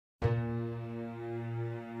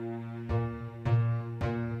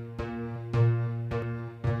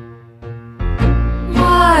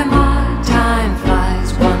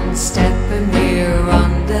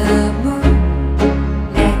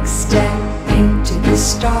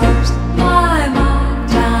stars. My,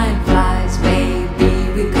 time flies, maybe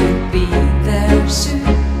we could be there soon.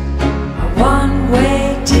 A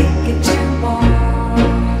one-way ticket to Mars.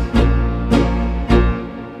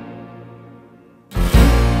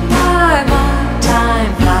 My,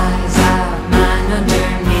 time flies, our man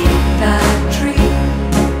underneath the tree.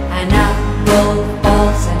 An apple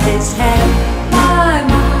falls at his head. My,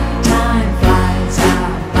 time flies, our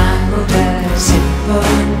man wrote a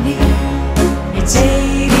symphony. It's a